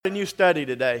A new study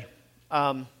today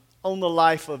on the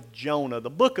life of Jonah, the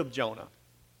book of Jonah.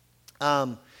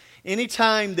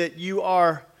 Anytime that you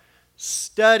are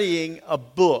studying a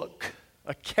book,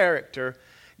 a character,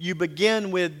 you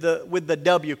begin with the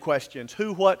W questions: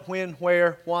 who, what, when,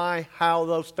 where, why, how,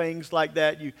 those things like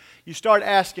that. You start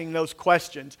asking those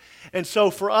questions. And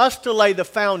so for us to lay the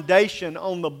foundation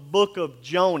on the book of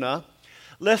Jonah,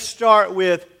 let's start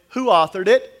with who authored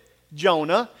it.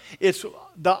 Jonah. It's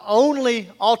the only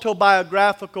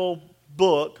autobiographical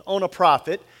book on a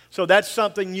prophet, so that's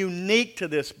something unique to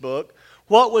this book.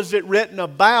 What was it written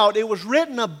about? It was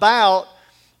written about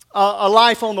a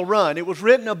life on the run. It was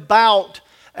written about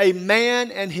a man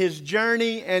and his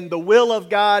journey and the will of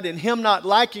God, and him not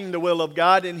liking the will of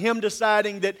God, and him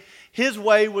deciding that his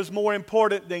way was more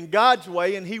important than God's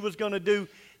way, and he was going to do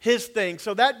his thing.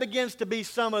 So that begins to be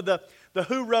some of the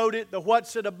who wrote it, the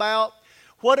what's it about.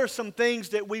 What are some things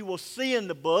that we will see in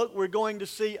the book? We're going to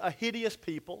see a hideous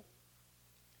people.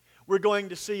 We're going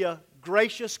to see a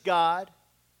gracious God.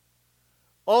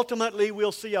 Ultimately,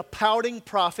 we'll see a pouting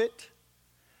prophet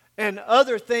and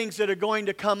other things that are going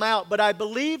to come out. But I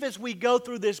believe as we go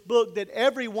through this book that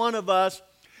every one of us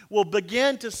will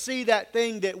begin to see that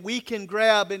thing that we can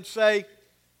grab and say,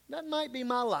 that might be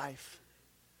my life.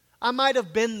 I might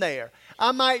have been there.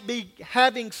 I might be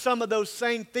having some of those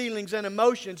same feelings and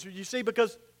emotions. You see,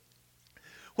 because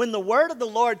when the word of the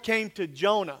Lord came to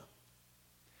Jonah,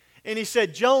 and he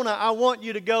said, Jonah, I want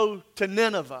you to go to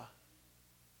Nineveh.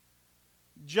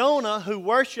 Jonah, who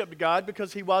worshiped God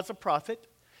because he was a prophet,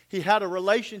 he had a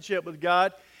relationship with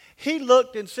God, he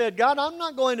looked and said, God, I'm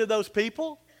not going to those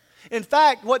people. In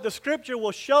fact, what the Scripture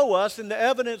will show us, and the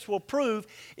evidence will prove,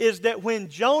 is that when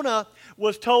Jonah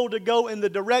was told to go in the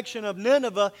direction of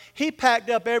Nineveh, he packed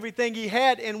up everything he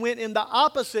had and went in the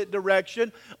opposite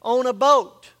direction on a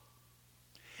boat.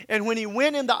 And when he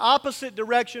went in the opposite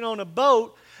direction on a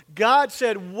boat, God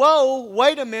said, whoa,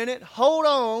 wait a minute, hold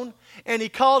on, and he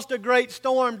caused a great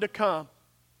storm to come.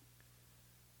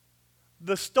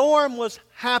 The storm was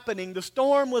happening. The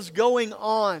storm was going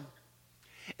on.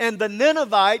 And the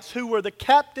Ninevites, who were the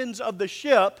captains of the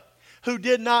ship, who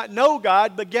did not know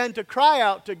God, began to cry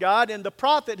out to God. And the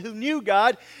prophet who knew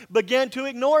God began to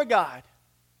ignore God.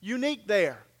 Unique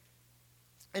there.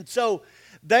 And so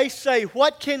they say,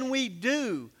 what can we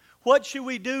do? What should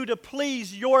we do to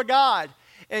please your God?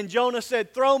 And Jonah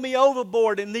said, throw me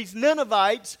overboard. And these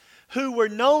Ninevites, who were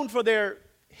known for their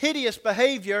hideous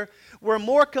behavior, were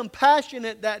more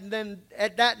compassionate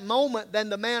at that moment than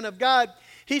the man of God.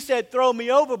 He said, throw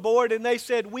me overboard, and they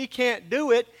said, we can't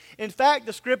do it. In fact,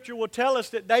 the Scripture will tell us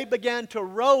that they began to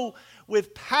row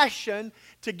with passion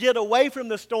to get away from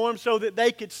the storm so that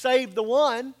they could save the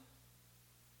one.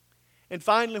 And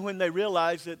finally, when they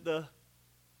realized that the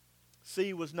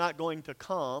sea was not going to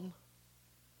calm,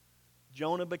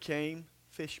 Jonah became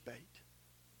fish bait.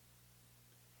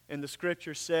 And the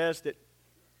Scripture says that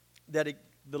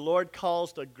the Lord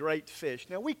caused a great fish.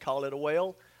 Now, we call it a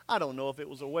whale. I don't know if it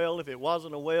was a whale, if it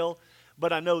wasn't a whale,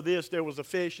 but I know this, there was a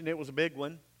fish, and it was a big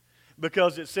one,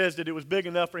 because it says that it was big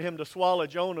enough for him to swallow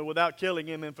Jonah without killing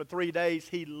him, and for 3 days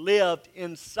he lived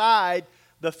inside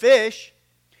the fish,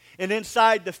 and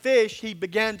inside the fish he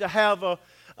began to have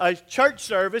a church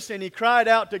service, and he cried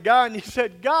out to God, and he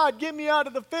said, God, get me out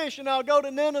of the fish, and I'll go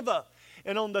to Nineveh.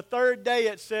 And on the third day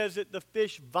it says that the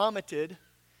fish vomited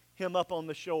him up on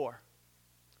the shore.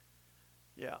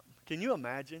 Yeah, can you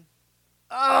imagine?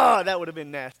 That would have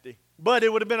been nasty. But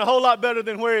it would have been a whole lot better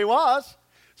than where he was.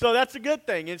 So that's a good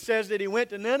thing. It says that he went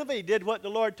to Nineveh. He did what the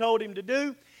Lord told him to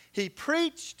do. He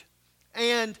preached,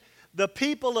 and the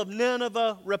people of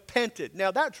Nineveh repented.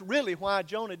 Now, that's really why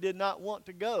Jonah did not want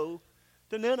to go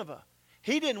to Nineveh.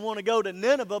 He didn't want to go to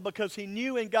Nineveh because he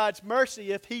knew in God's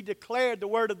mercy, if he declared the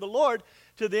word of the Lord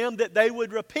to them, that they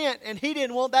would repent, and he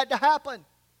didn't want that to happen.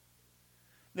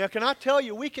 Now, can I tell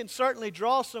you, we can certainly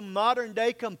draw some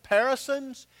modern-day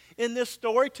comparisons in this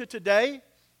story to today.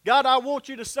 God, I want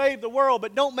you to save the world,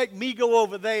 but don't make me go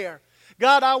over there.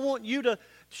 God, I want you to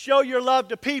show your love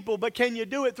to people, but can you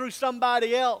do it through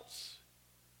somebody else?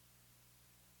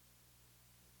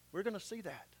 We're going to see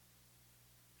that.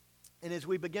 And as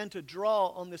we begin to draw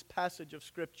on this passage of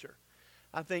Scripture,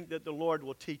 I think that the Lord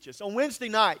will teach us. On Wednesday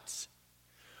nights,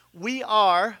 we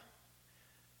are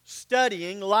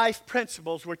studying life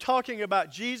principles. We're talking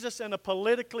about Jesus in a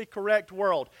politically correct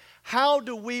world. How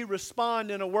do we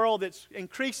respond in a world that's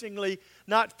increasingly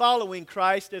not following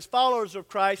Christ? As followers of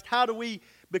Christ, how do we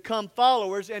become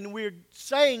followers? And we're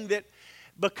saying that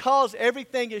because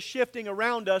everything is shifting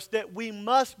around us, that we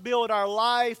must build our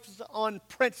lives on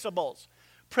principles.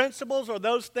 Principles are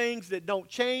those things that don't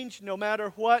change no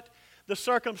matter what the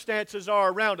circumstances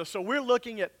are around us. So we're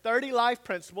looking at 30 life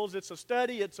principles. It's a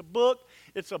study, it's a book,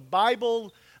 it's a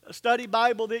Bible, a study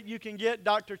Bible that you can get.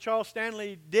 Dr. Charles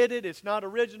Stanley did it. It's not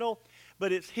original,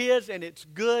 but it's his and it's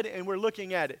good, and we're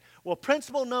looking at it. Well,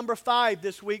 principle number 5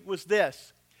 this week was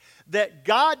this: that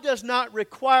God does not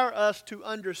require us to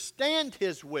understand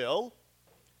His will,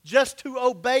 just to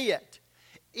obey it,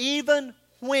 even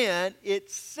when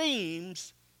it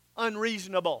seems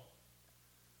unreasonable.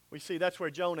 We see that's where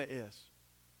Jonah is.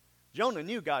 Jonah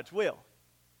knew God's will.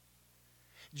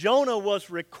 Jonah was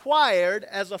required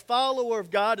as a follower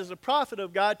of God, as a prophet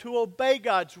of God, to obey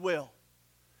God's will.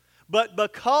 But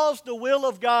because the will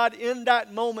of God in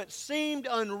that moment seemed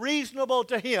unreasonable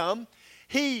to him,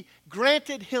 he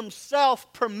granted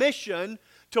himself permission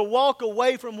to walk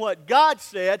away from what God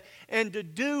said and to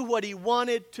do what he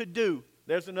wanted to do.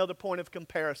 There's another point of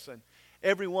comparison.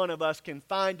 Every one of us can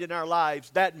find in our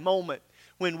lives that moment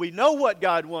when we know what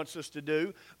God wants us to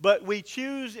do, but we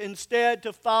choose instead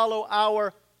to follow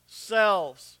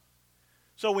ourselves.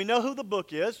 So we know who the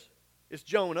book is. It's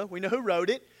Jonah. We know who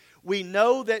wrote it. We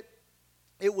know that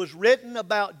it was written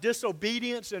about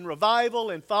disobedience and revival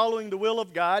and following the will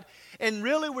of God. And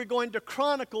really we're going to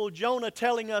chronicle Jonah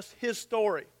telling us his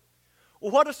story. Well,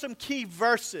 what are some key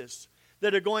verses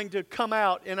that are going to come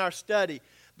out in our study?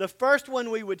 The first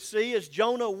one we would see is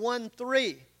Jonah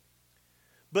 1:3.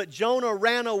 But Jonah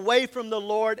ran away from the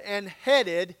Lord and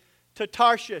headed to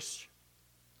Tarshish.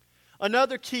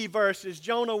 Another key verse is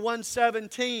Jonah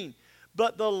 1:17.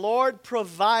 But the Lord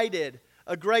provided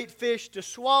a great fish to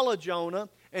swallow Jonah,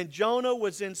 and Jonah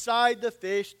was inside the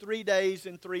fish 3 days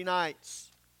and 3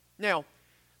 nights. Now,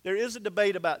 there is a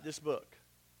debate about this book.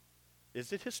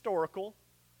 Is it historical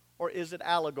or is it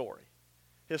allegory?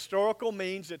 Historical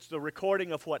means it's the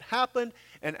recording of what happened,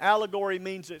 and allegory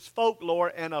means it's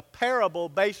folklore and a parable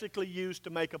basically used to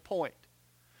make a point.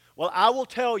 Well, I will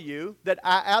tell you that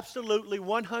I absolutely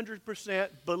 100%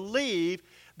 believe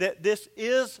that this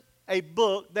is a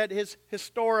book that is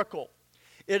historical.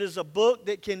 It is a book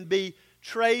that can be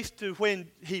traced to when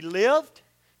he lived,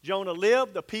 Jonah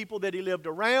lived, the people that he lived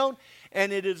around,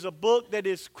 and it is a book that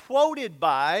is quoted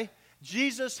by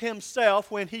Jesus himself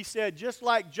when he said, just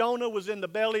like Jonah was in the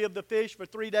belly of the fish for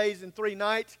 3 days and 3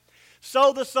 nights,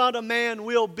 so the Son of Man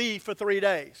will be for 3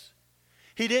 days.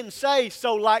 He didn't say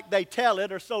so like they tell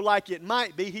it or so like it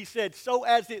might be. He said so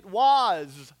as it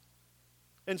was.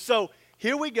 And so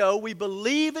here we go. We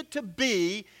believe it to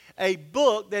be a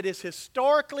book that is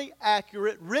historically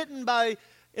accurate, written by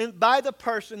the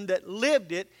person that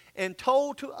lived it and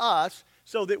told to us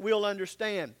so that we'll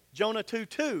understand. Jonah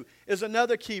 2:2 is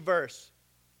another key verse.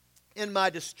 In my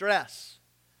distress,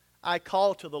 I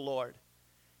called to the Lord,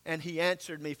 and He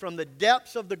answered me. From the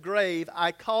depths of the grave,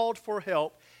 I called for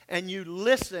help, and You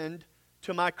listened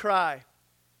to my cry.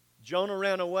 Jonah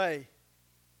ran away.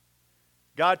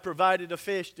 God provided a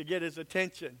fish to get his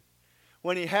attention.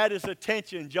 When he had his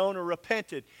attention, Jonah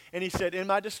repented, and he said, in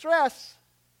my distress,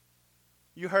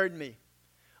 You heard me.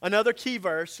 Another key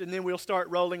verse, and then we'll start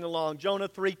rolling along. Jonah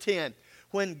 3:10.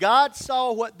 When God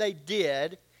saw what they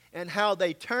did and how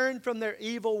they turned from their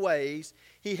evil ways,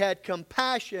 He had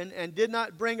compassion and did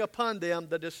not bring upon them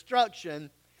the destruction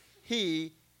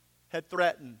He had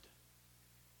threatened.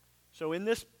 So in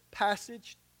this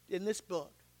passage, in this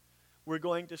book, we're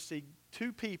going to see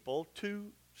two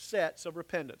sets of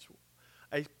repentance.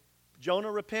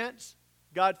 Jonah repents,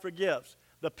 God forgives.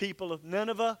 The people of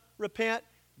Nineveh repent,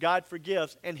 God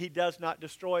forgives, and He does not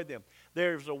destroy them.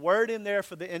 There's a word in there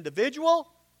for the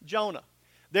individual, Jonah.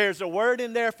 There's a word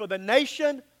in there for the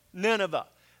nation, Nineveh.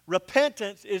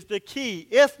 Repentance is the key.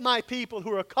 If my people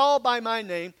who are called by my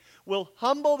name will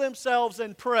humble themselves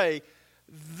and pray,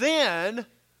 then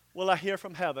will I hear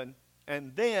from heaven,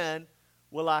 and then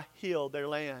will I heal their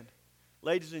land.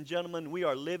 Ladies and gentlemen, we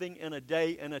are living in a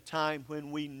day and a time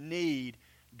when we need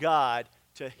God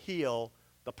to heal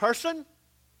the person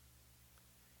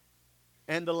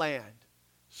and the land.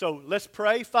 So let's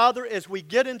pray. Father, as we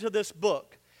get into this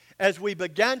book, as we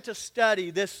begin to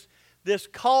study this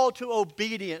call to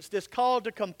obedience, this call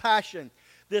to compassion,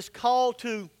 this call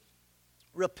to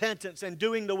repentance and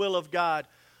doing the will of God,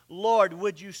 Lord,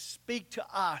 would You speak to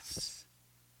us?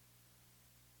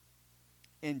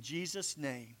 In Jesus'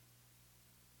 name,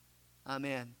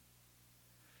 amen.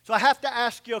 So I have to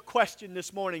ask you a question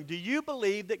this morning. Do you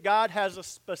believe that God has a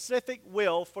specific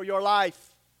will for your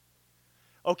life?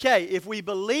 Okay, if we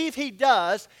believe He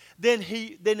does, then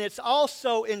it's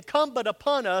also incumbent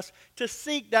upon us to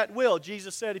seek that will.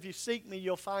 Jesus said, if you seek Me,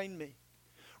 you'll find Me.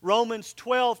 Romans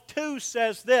 12:2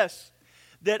 says this,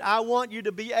 that I want you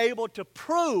to be able to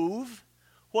prove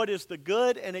what is the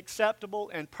good and acceptable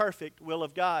and perfect will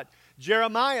of God.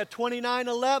 Jeremiah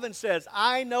 29:11 says,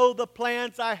 I know the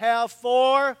plans I have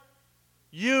for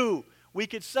you. We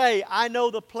could say, I know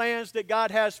the plans that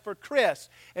God has for Chris.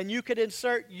 And you could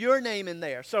insert your name in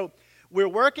there. So we're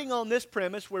working on this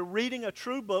premise. We're reading a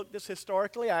true book that's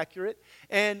historically accurate.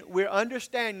 And we're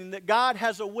understanding that God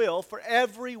has a will for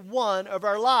every one of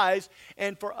our lives.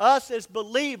 And for us as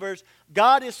believers,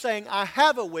 God is saying, I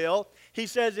have a will. He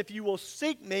says, if you will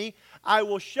seek me, I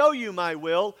will show you my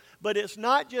will. But it's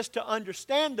not just to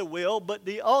understand the will, but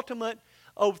the ultimate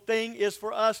thing is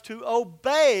for us to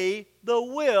obey the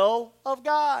will of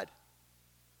God.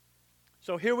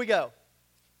 So here we go.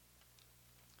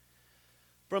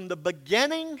 From the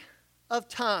beginning of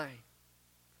time,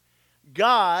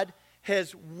 God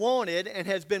has wanted and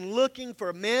has been looking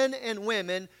for men and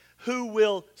women who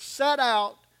will set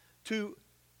out to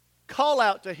call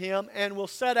out to Him and will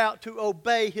set out to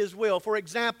obey His will. For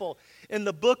example, in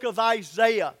the book of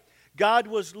Isaiah, God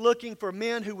was looking for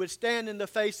men who would stand in the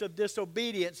face of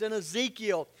disobedience. In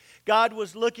Ezekiel, God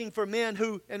was looking for men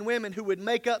and women who would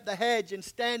make up the hedge and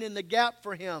stand in the gap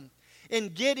for Him. In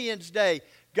Gideon's day,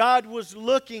 God was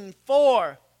looking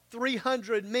for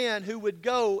 300 men who would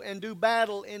go and do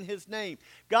battle in His name.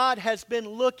 God has been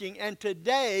looking, and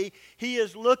today He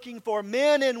is looking for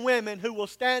men and women who will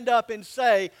stand up and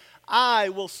say, I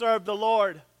will serve the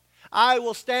Lord. I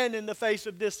will stand in the face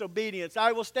of disobedience.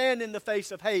 I will stand in the face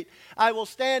of hate. I will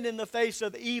stand in the face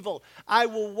of evil. I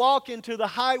will walk into the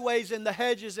highways and the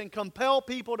hedges and compel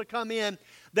people to come in,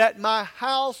 that my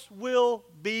house will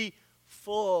be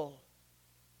full.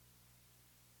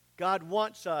 God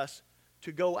wants us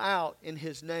to go out in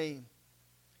His name.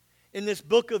 In this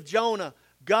book of Jonah,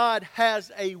 God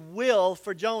has a will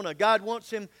for Jonah. God wants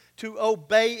him to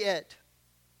obey it.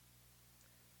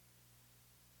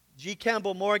 G.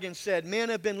 Campbell Morgan said, men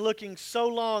have been looking so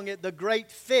long at the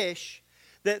great fish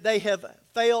that they have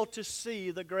failed to see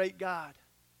the great God.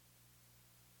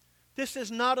 This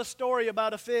is not a story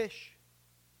about a fish.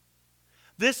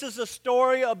 This is a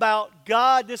story about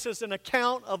God. This is an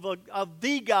account of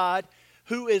the God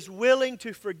who is willing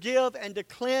to forgive and to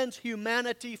cleanse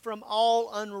humanity from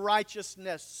all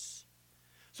unrighteousness.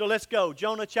 So let's go.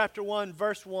 Jonah chapter 1,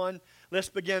 verse 1. Let's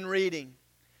begin reading.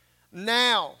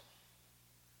 Now,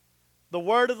 the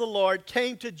word of the Lord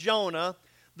came to Jonah,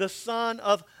 the son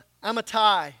of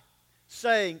Amittai,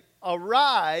 saying,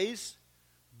 arise,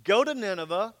 go to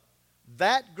Nineveh,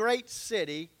 that great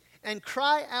city, and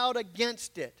cry out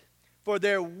against it, for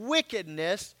their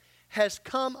wickedness has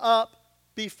come up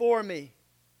before me.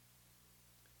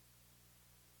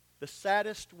 The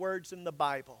saddest words in the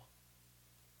Bible,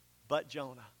 but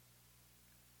Jonah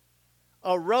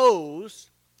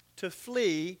arose to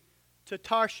flee to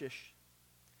Tarshish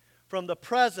from the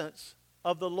presence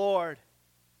of the Lord.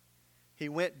 He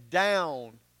went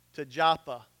down to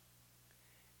Joppa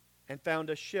and found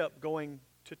a ship going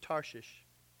to Tarshish.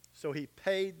 So he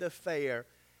paid the fare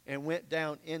and went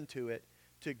down into it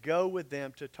to go with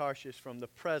them to Tarshish from the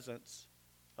presence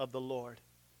of the Lord.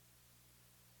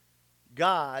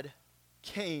 God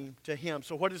came to him.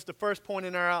 So what is the first point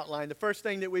in our outline? The first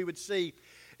thing that we would see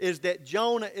is that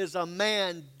Jonah is a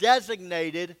man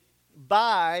designated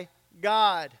by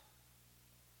God.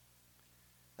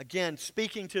 Again,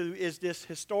 speaking to, is this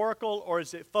historical or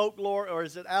is it folklore or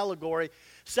is it allegory?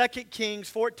 2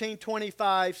 Kings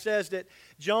 14:25 says that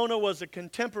Jonah was a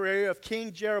contemporary of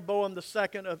King Jeroboam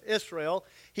II of Israel.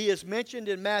 He is mentioned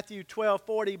in Matthew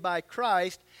 12:40 by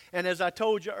Christ. And as I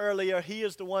told you earlier, he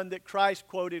is the one that Christ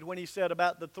quoted when he said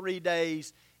about the 3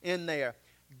 days in there.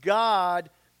 God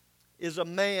is a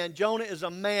man, Jonah is a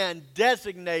man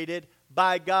designated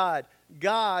by God.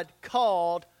 God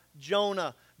called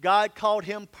Jonah. God called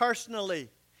him personally.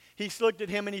 He looked at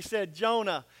him and he said,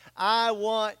 Jonah, I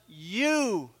want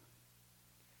you.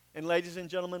 And ladies and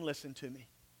gentlemen, listen to me.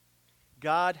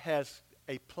 God has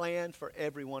a plan for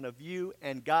every one of you,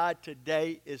 and God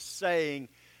today is saying,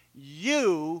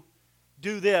 you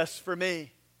do this for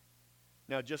me.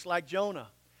 Now, just like Jonah,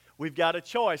 we've got a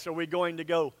choice. Are we going to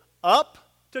go up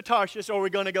to Tarshish or are we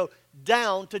going to go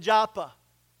down to Joppa?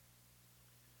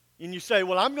 And you say,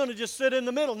 well, I'm going to just sit in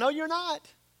the middle. No, you're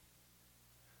not.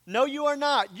 No, you are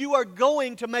not. You are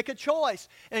going to make a choice.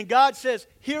 And God says,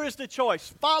 here is the choice.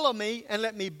 Follow me and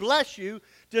let me bless you.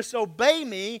 Disobey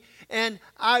me and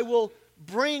I will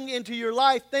bring into your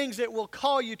life things that will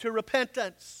call you to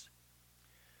repentance.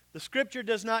 The Scripture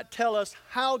does not tell us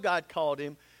how God called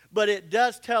him, but it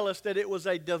does tell us that it was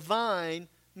a divine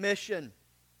mission.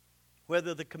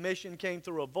 Whether the commission came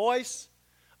through a voice,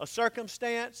 a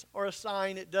circumstance, or a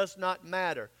sign, it does not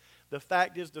matter. The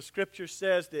fact is, the Scripture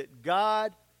says that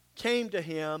God came to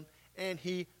him and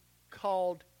he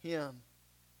called him.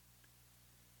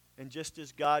 And just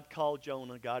as God called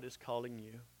Jonah, God is calling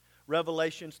you.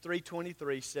 Revelation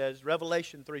 3:23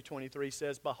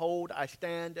 says, "Behold, I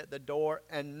stand at the door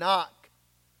and knock."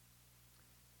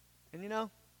 And you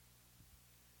know,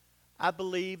 I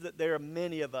believe that there are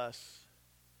many of us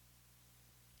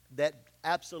that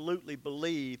absolutely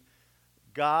believe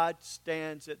God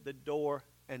stands at the door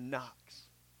and knocks.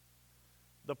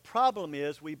 The problem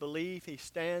is we believe He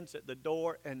stands at the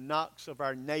door and knocks of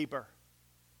our neighbor.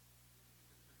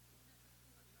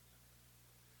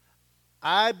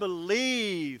 I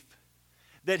believe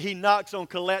that He knocks on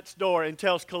Colette's door and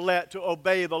tells Colette to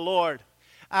obey the Lord.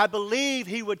 I believe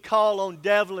He would call on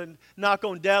Devlin, knock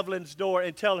on Devlin's door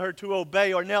and tell her to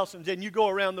obey, or Nelson's, and you go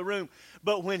around the room.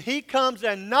 But when He comes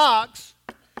and knocks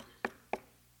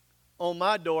on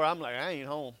my door, I'm like, I ain't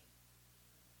home.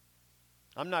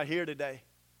 I'm not here today.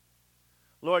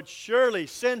 Lord, surely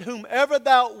send whomever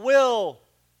Thou will,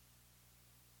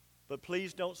 but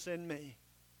please don't send me.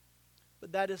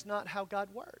 But that is not how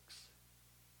God works.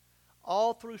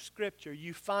 All through Scripture,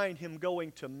 you find Him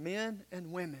going to men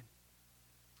and women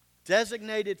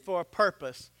designated for a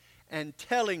purpose and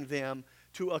telling them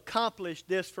to accomplish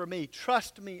this for me.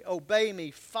 Trust me, obey me,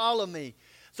 follow me.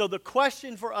 So the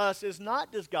question for us is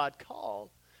not, does God call?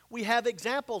 We have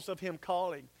examples of Him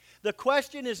calling. The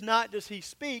question is not, does He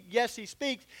speak? Yes, He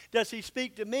speaks. Does He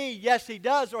speak to me? Yes, He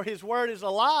does, or His word is a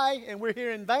lie and we're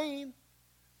here in vain.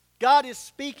 God is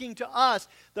speaking to us.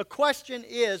 The question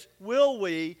is,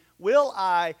 will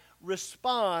I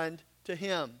respond to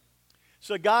Him?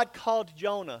 So God called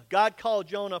Jonah. God called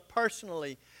Jonah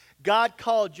personally. God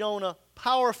called Jonah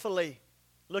powerfully.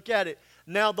 Look at it.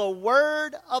 Now the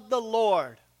word of the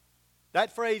Lord.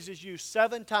 That phrase is used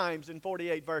 7 times in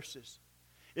 48 verses.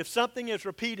 If something is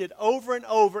repeated over and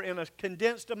over in a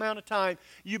condensed amount of time,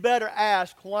 you better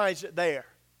ask, why is it there?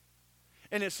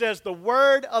 And it says, the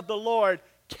word of the Lord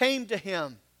came to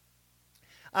him.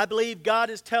 I believe God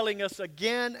is telling us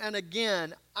again and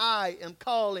again, I am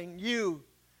calling you.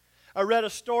 I read a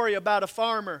story about a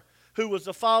farmer who was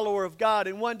a follower of God,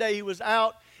 and one day he was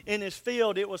out in his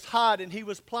field. It was hot, and he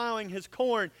was plowing his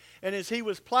corn, and as he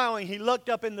was plowing, he looked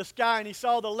up in the sky and he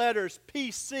saw the letters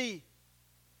PC.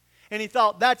 And he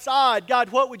thought, that's odd. God,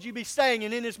 what would you be saying?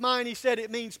 And in his mind he said, it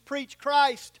means preach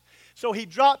Christ. So he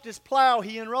dropped his plow.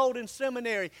 He enrolled in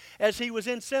seminary. As he was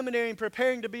in seminary and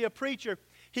preparing to be a preacher,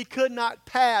 he could not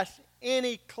pass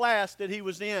any class that he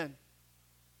was in.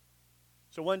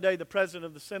 So one day the president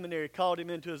of the seminary called him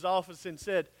into his office and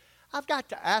said, I've got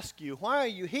to ask you, why are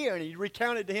you here? And he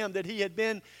recounted to him that he had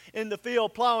been in the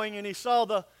field plowing and he saw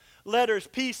the letters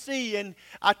PC, and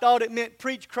I thought it meant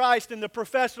preach Christ. And the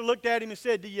professor looked at him and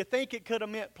said, do you think it could have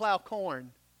meant plow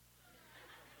corn?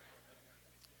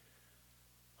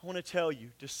 I want to tell you,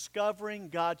 discovering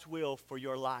God's will for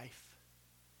your life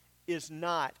is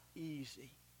not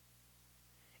easy.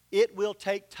 It will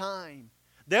take time.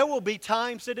 There will be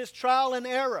times that it's trial and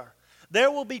error. There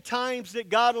will be times that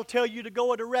God will tell you to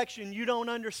go a direction you don't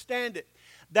understand it.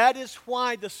 That is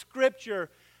why the Scripture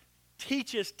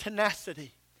teaches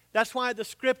tenacity. That's why the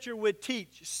Scripture would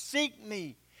teach, seek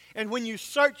me. And when you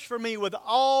search for me with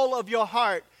all of your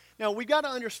heart. Now, we've got to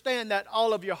understand that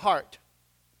all of your heart.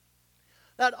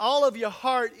 That all of your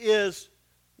heart is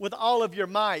with all of your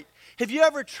might. Have you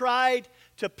ever tried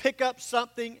to pick up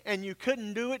something and you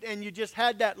couldn't do it, and you just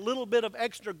had that little bit of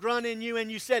extra grunt in you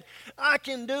and you said, I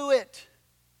can do it?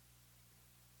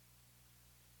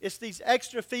 It's these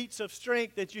extra feats of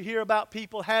strength that you hear about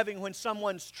people having when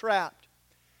someone's trapped.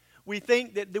 We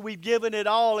think that we've given it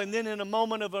all, and then in a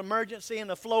moment of emergency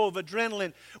and a flow of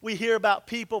adrenaline, we hear about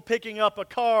people picking up a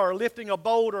car or lifting a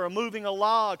boulder or moving a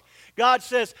log. God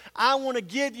says, I want to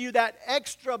give you that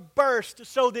extra burst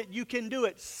so that you can do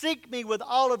it. Seek me with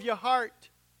all of your heart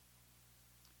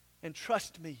and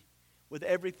trust me with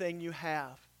everything you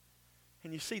have.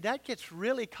 And you see, that gets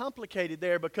really complicated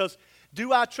there, because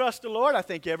do I trust the Lord? I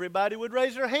think everybody would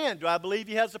raise their hand. Do I believe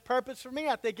He has a purpose for me?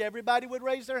 I think everybody would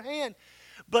raise their hand.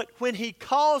 But when He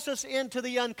calls us into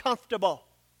the uncomfortable,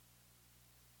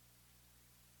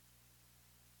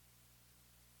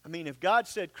 I mean, if God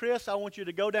said, Chris, I want you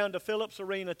to go down to Phillips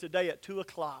Arena today at 2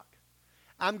 o'clock.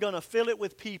 I'm going to fill it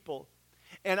with people,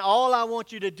 and all I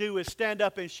want you to do is stand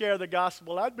up and share the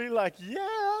gospel. I'd be like,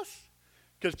 yes.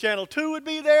 Because Channel 2 would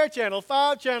be there, Channel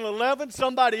 5, Channel 11,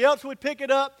 somebody else would pick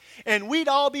it up, and we'd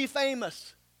all be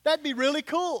famous. That'd be really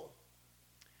cool.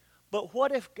 But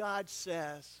what if God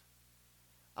says,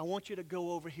 I want you to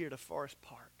go over here to Forest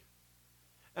Park,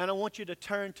 and I want you to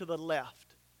turn to the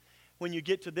left. when you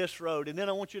get to this road. And then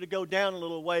I want you to go down a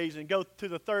little ways and go to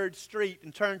the 3rd Street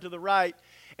and turn to the right.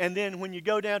 And then when you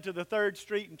go down to the 3rd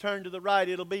Street and turn to the right,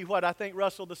 it'll be what I think,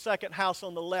 Russell, the second house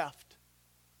on the left.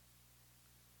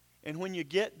 And when you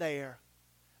get there,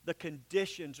 the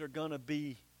conditions are going to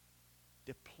be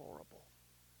deplorable.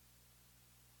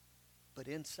 But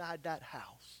inside that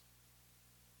house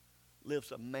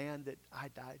lives a man that I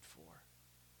died for,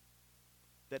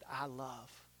 that I love.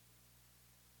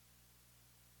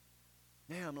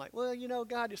 Now I'm like, well,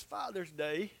 God, it's Father's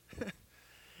Day.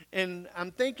 And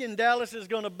I'm thinking Dallas is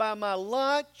going to buy my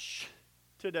lunch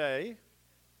today.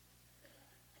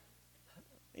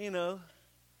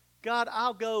 God,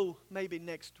 I'll go maybe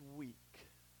next week.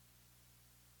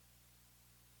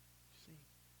 See,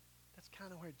 that's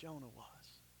kind of where Jonah was.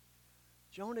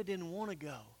 Jonah didn't want to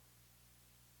go.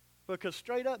 Because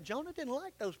straight up, Jonah didn't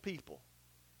like those people.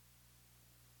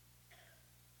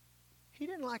 He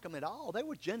didn't like them at all. They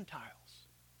were Gentiles.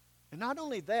 And not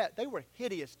only that, they were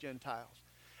hideous Gentiles.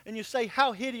 And you say,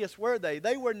 how hideous were they?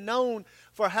 They were known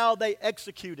for how they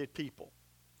executed people.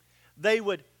 They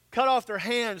would cut off their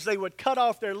hands. They would cut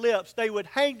off their lips. They would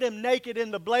hang them naked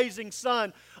in the blazing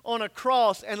sun on a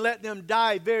cross and let them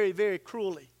die very, very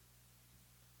cruelly.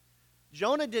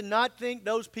 Jonah did not think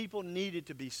those people needed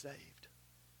to be saved.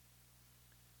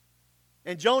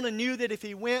 And Jonah knew that if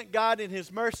he went, God in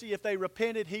His mercy, if they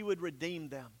repented, He would redeem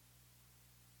them.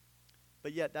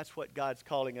 But yet that's what God's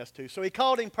calling us to. So He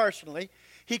called him personally.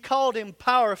 He called him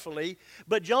powerfully.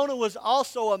 But Jonah was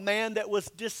also a man that was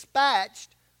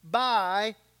dispatched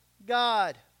by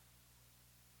God.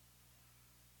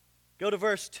 Go to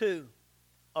verse 2.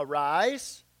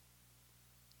 Arise,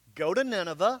 go to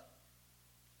Nineveh,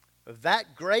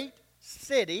 that great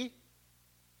city,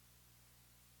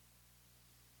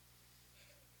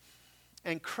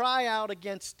 and cry out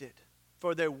against it,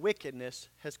 for their wickedness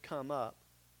has come up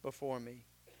before me.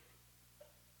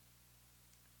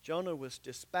 Jonah was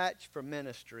dispatched for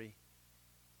ministry,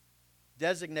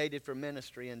 designated for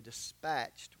ministry, and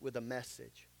dispatched with a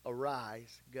message.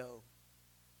 Arise, go.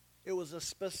 It was a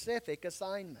specific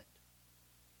assignment.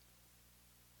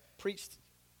 Preach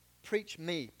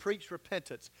me. Preach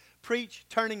repentance. Preach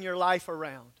turning your life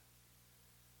around.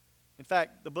 In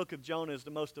fact, the book of Jonah is the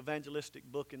most evangelistic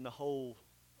book in the whole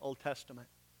Old Testament.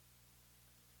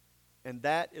 And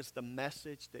that is the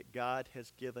message that God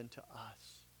has given to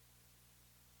us,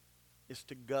 is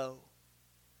to go.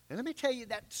 And let me tell you,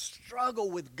 that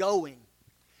struggle with going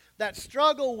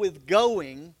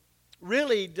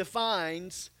really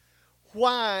defines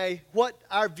what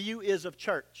our view is of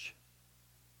church.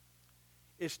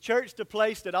 Is church the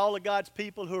place that all of God's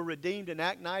people who are redeemed and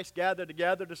act nice gather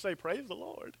together to say, praise the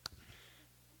Lord?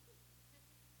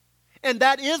 And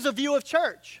that is a view of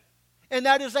church. And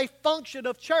that is a function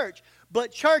of church.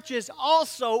 But church is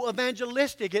also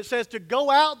evangelistic. It says to go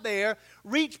out there,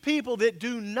 reach people that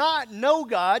do not know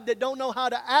God, that don't know how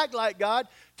to act like God,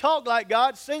 talk like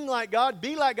God, sing like God,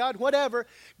 be like God, whatever.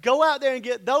 Go out there and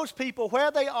get those people where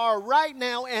they are right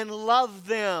now and love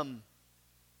them.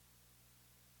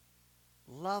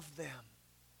 Love them.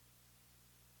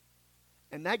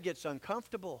 And that gets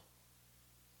uncomfortable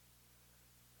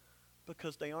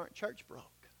because they aren't church broke.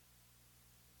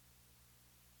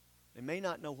 They may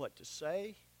not know what to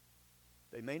say.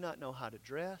 They may not know how to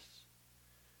dress.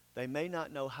 They may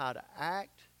not know how to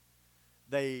act.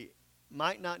 They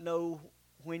might not know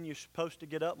when you're supposed to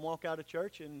get up and walk out of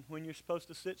church and when you're supposed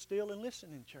to sit still and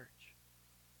listen in church.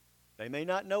 They may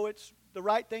not know it's the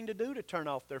right thing to do to turn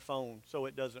off their phone so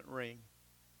it doesn't ring.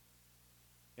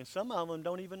 And some of them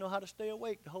don't even know how to stay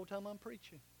awake the whole time I'm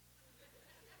preaching.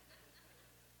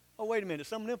 Oh, wait a minute.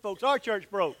 Some of them folks are church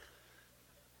broke.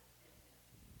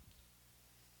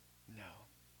 No.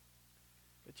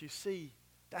 But you see,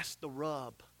 that's the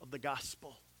rub of the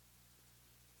gospel.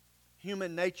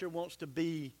 Human nature wants to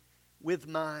be with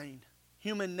mine.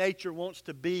 Human nature wants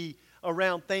to be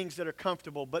around things that are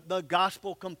comfortable. But the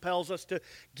gospel compels us to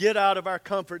get out of our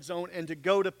comfort zone and to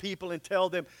go to people and tell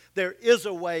them there is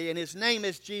a way, and His name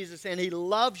is Jesus, and He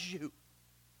loves you.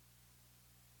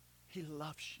 He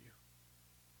loves you.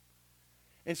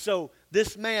 And so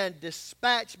this man,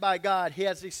 dispatched by God, he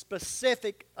has a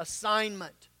specific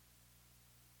assignment.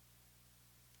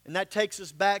 And that takes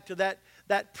us back to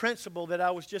that principle that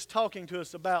I was just talking to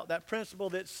us about, that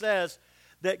principle that says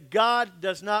that God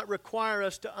does not require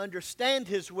us to understand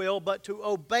His will, but to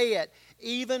obey it,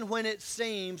 even when it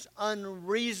seems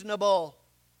unreasonable.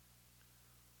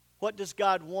 What does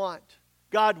God want?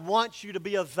 God wants you to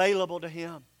be available to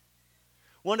Him.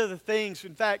 One of the things,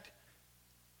 in fact,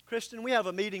 Kristen, we have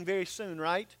a meeting very soon,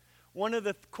 right? One of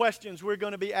the questions we're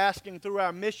going to be asking through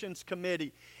our missions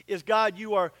committee is, God,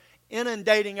 you are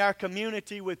inundating our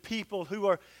community with people who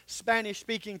are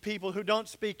Spanish-speaking people who don't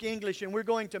speak English, and we're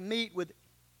going to meet with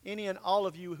any and all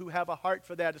of you who have a heart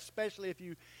for that, especially if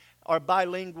you are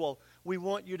bilingual. We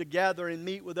want you to gather and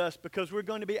meet with us because we're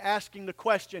going to be asking the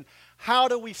question, how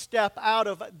do we step out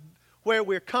of where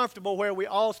we're comfortable, where we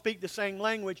all speak the same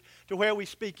language, to where we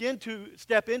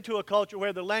step into a culture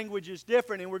where the language is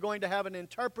different, and we're going to have an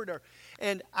interpreter.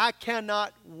 And I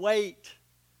cannot wait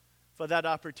for that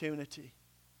opportunity.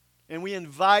 And we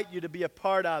invite you to be a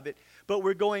part of it. But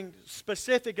we're going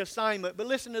specific assignment. But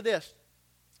listen to this.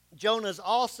 Jonah's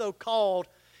also called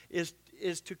is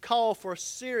to call for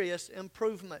serious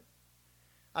improvement.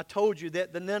 I told you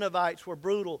that the Ninevites were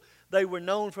brutal. They were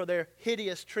known for their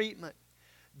hideous treatment.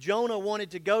 Jonah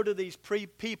wanted to go to these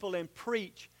people and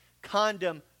preach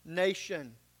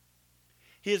condemnation.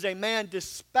 He is a man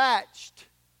dispatched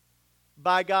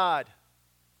by God.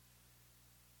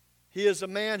 He is a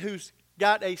man who's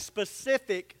got a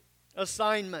specific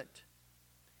assignment,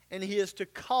 and he is to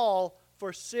call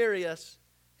for serious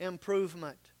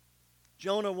improvement.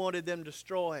 Jonah wanted them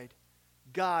destroyed.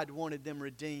 God wanted them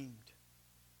redeemed.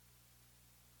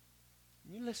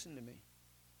 You listen to me.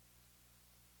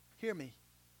 Hear me.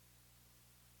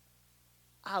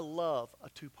 I love a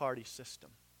two-party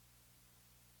system.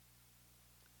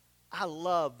 I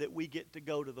love that we get to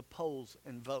go to the polls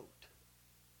and vote.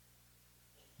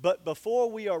 But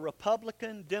before we are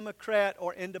Republican, Democrat,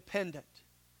 or Independent,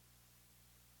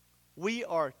 we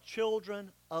are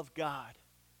children of God.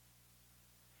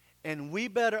 And we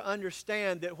better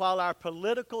understand that while our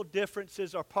political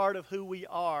differences are part of who we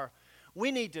are,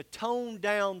 we need to tone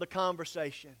down the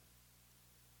conversation.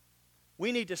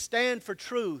 We need to stand for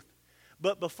truth.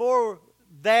 But before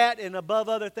that and above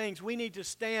other things, we need to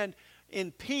stand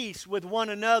in peace with one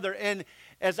another. And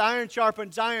as iron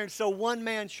sharpens iron, so one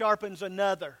man sharpens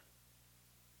another.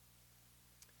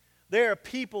 There are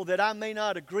people that I may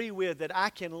not agree with that I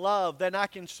can love, that I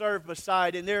can serve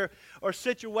beside. And there are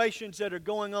situations that are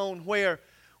going on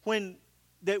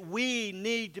that we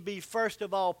need to be, first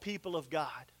of all, people of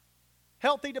God.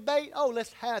 Healthy debate? Oh,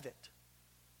 let's have it.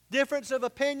 Difference of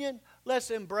opinion? Let's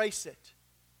embrace it.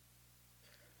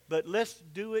 But let's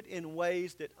do it in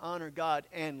ways that honor God.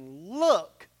 And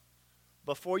look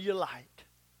before you like.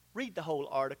 Read the whole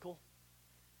article.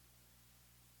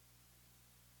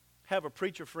 Have a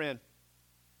preacher friend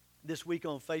this week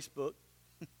on Facebook.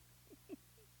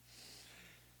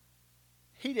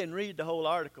 He didn't read the whole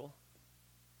article.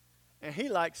 And he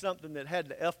liked something that had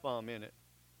the F-bomb in it.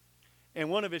 And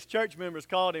one of his church members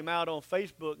called him out on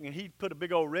Facebook, and he put a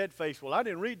big old red face. Well, I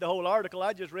didn't read the whole article.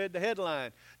 I just read the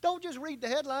headline. Don't just read the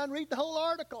headline. Read the whole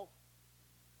article.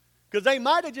 Because they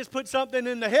might have just put something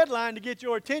in the headline to get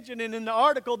your attention, and in the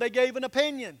article they gave an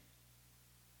opinion.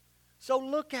 So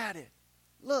look at it.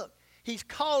 Look, he's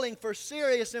calling for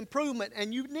serious improvement,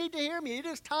 and you need to hear me. It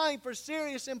is time for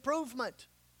serious improvement.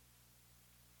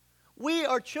 We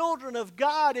are children of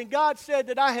God, and God said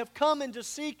that I have come in to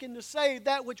seek and to save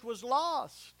that which was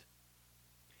lost.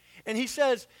 And he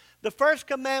says, the first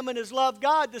commandment is love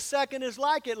God. The second is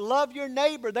like it, love your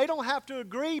neighbor. They don't have to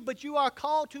agree, but you are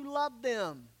called to love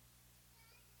them.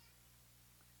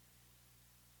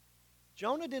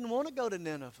 Jonah didn't want to go to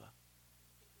Nineveh.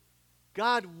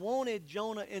 God wanted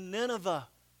Jonah in Nineveh.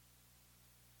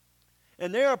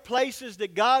 And there are places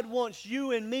that God wants you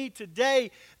and me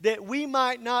today that we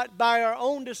might not by our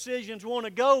own decisions want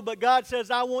to go, but God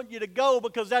says, I want you to go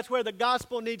because that's where the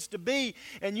gospel needs to be.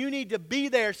 And you need to be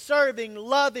there serving,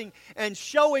 loving, and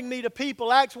showing me to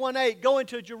people. Acts 1:8, go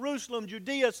into Jerusalem,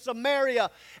 Judea,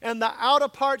 Samaria, and the outer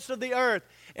parts of the earth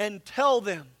and tell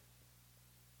them,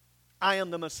 I am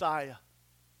the Messiah.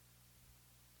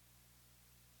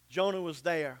 Jonah was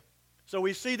there. So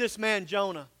we see this man,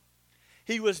 Jonah.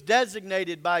 He was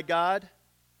designated by God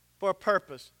for a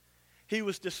purpose. He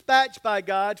was dispatched by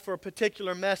God for a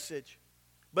particular message.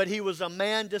 But he was a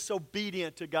man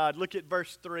disobedient to God. Look at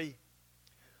verse 3.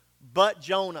 But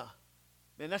Jonah.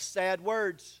 Man, that's sad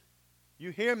words.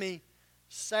 You hear me?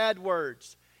 Sad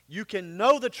words. You can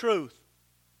know the truth.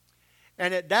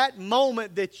 And at that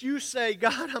moment that you say,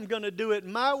 God, I'm going to do it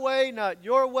my way, not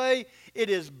your way, it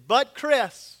is but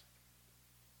Chris.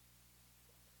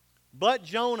 But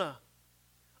Jonah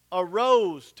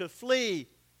arose to flee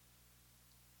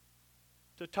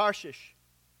to Tarshish.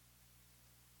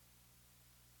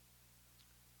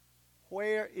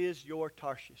 Where is your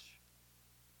Tarshish?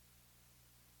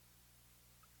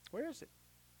 Where is it?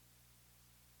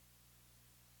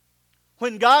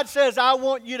 When God says, I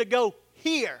want you to go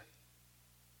here,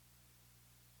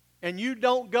 and you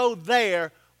don't go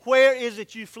there, where is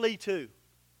it you flee to?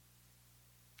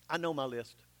 I know my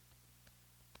list.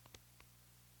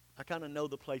 I kind of know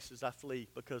the places I flee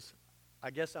because I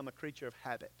guess I'm a creature of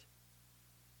habit.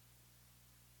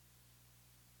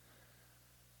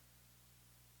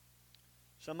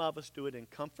 Some of us do it in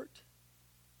comfort.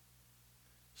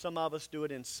 Some of us do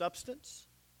it in substance.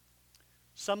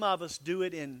 Some of us do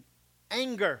it in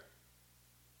anger.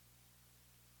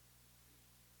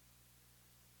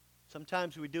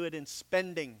 Sometimes we do it in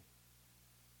spending.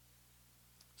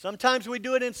 Sometimes we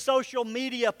do it in social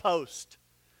media posts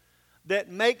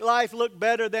that make life look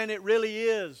better than it really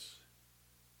is.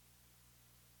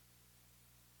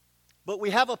 But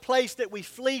we have a place that we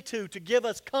flee to give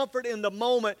us comfort in the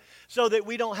moment so that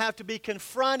we don't have to be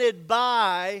confronted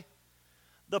by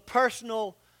the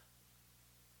personal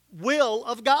will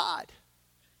of God.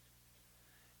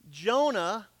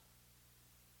 Jonah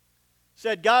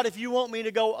said, God, if you want me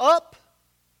to go up,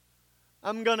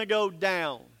 I'm going to go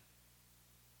down.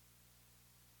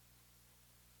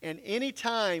 And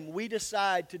anytime we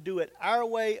decide to do it our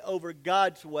way over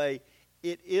God's way,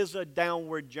 it is a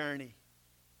downward journey.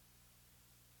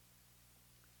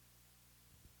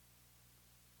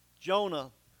 Jonah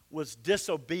was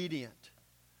disobedient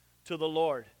to the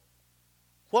Lord.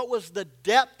 What was the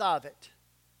depth of it?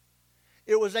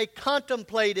 It was a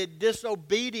contemplated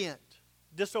disobedience.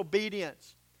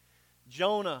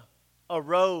 Jonah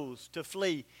arose to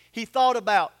flee. He thought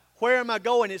about, where am I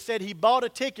going? It said he bought a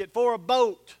ticket for a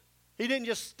boat. He didn't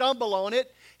just stumble on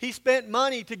it. He spent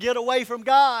money to get away from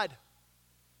God.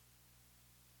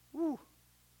 Woo.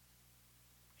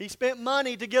 He spent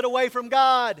money to get away from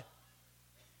God.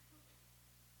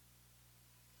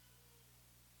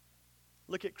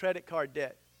 Look at credit card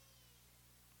debt.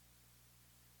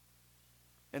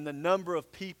 And the number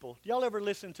of people. Do y'all ever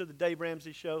listen to the Dave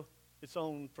Ramsey show? It's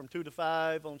on from 2 to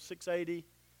 5 on 680,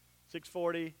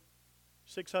 640,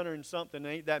 600 and something.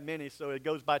 There ain't that many, so it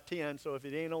goes by 10. So if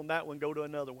it ain't on that one, go to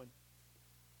another one.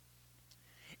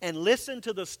 And listen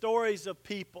to the stories of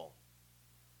people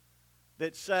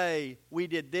that say, we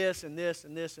did this and this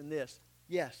and this and this.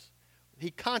 Yes, he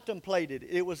contemplated.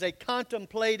 It was a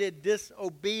contemplated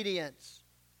disobedience.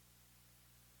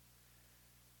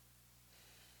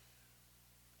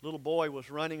 Little boy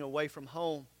was running away from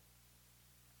home.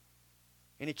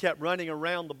 And he kept running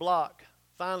around the block.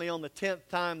 Finally, on the 10th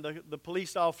time, the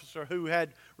police officer who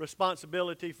had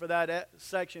responsibility for that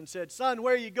section said, son,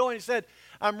 where are you going? He said,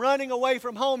 I'm running away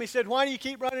from home. He said, why do you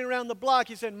keep running around the block?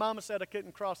 He said, Mama said I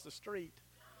couldn't cross the street.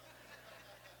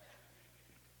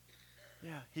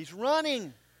 Yeah, he's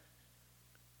running.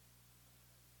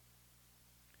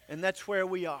 And that's where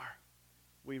we are.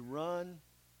 We run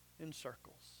in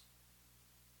circles.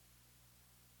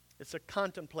 It's a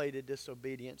contemplated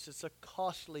disobedience. It's a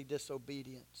costly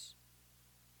disobedience.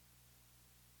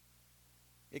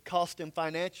 It cost him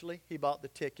financially. He bought the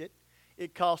ticket.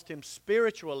 It cost him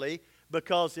spiritually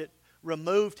because it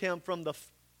removed him from the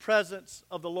presence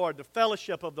of the Lord, the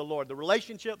fellowship of the Lord. The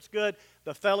relationship's good.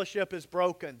 The fellowship is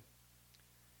broken.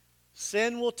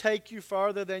 Sin will take you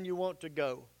farther than you want to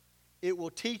go. It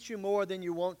will teach you more than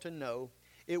you want to know.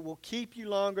 It will keep you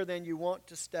longer than you want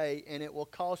to stay, and it will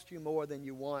cost you more than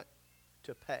you want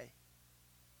to pay.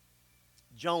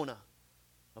 Jonah,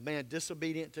 a man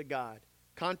disobedient to God,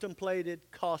 contemplated,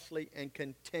 costly, and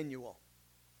continual.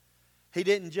 He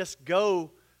didn't just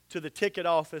go to the ticket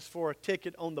office for a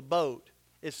ticket on the boat.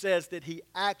 It says that he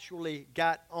actually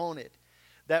got on it.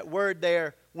 That word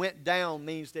there, went down,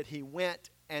 means that he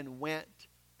went and went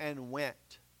and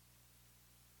went.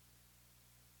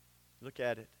 Look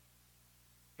at it.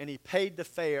 And he paid the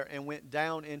fare and went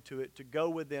down into it to go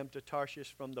with them to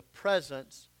Tarshish from the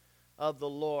presence of the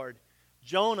Lord.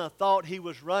 Jonah thought he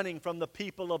was running from the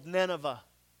people of Nineveh.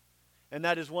 And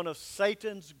that is one of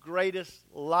Satan's greatest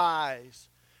lies.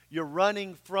 You're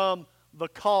running from the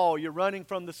call. You're running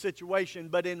from the situation.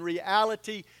 But in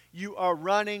reality, you are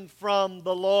running from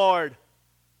the Lord.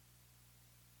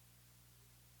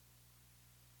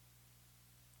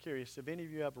 Curious, have any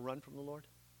of you ever run from the Lord?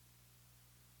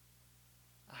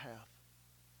 I have.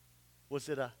 Was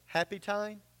it a happy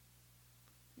time?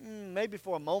 Maybe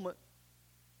for a moment.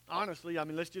 Honestly,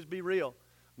 let's just be real.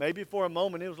 Maybe for a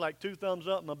moment it was like 2 thumbs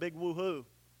up and a big woohoo.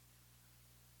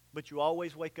 But you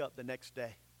always wake up the next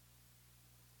day.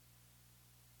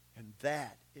 And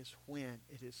that is when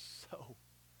it is so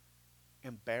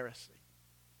embarrassing.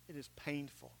 It is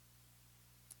painful.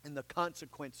 And the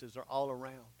consequences are all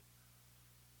around.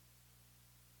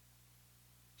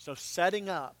 So setting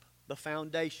up the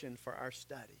foundation for our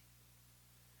study.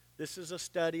 This is a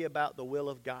study about the will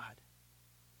of God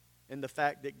and the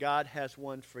fact that God has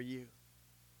one for you.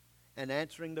 And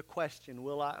answering the question,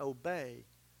 will I obey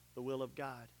the will of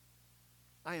God?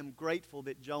 I am grateful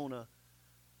that Jonah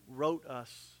wrote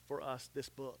for us this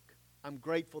book. I'm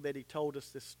grateful that he told us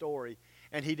this story.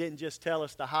 And he didn't just tell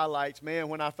us the highlights. Man,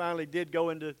 when I finally did go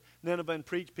into Nineveh and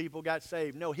preach, people got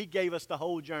saved. No, he gave us the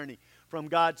whole journey. From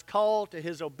God's call to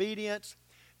his obedience,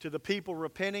 to the people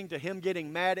repenting, to him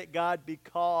getting mad at God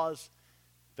because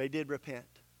they did repent.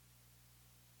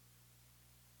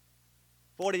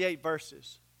 48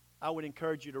 verses. I would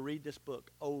encourage you to read this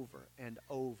book over and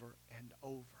over and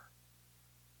over.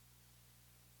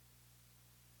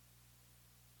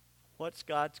 What's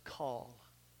God's call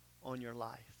on your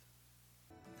life?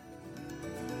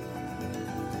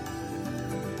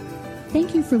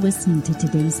 Thank you for listening to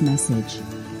today's message.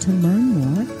 To learn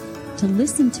more, to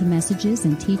listen to messages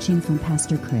and teaching from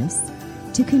Pastor Chris,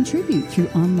 to contribute through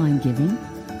online giving,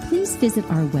 please visit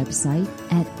our website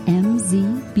at mzbc.org.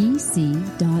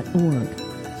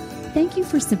 Thank you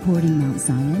for supporting Mount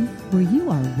Zion, where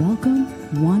you are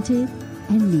welcome, wanted,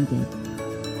 and needed.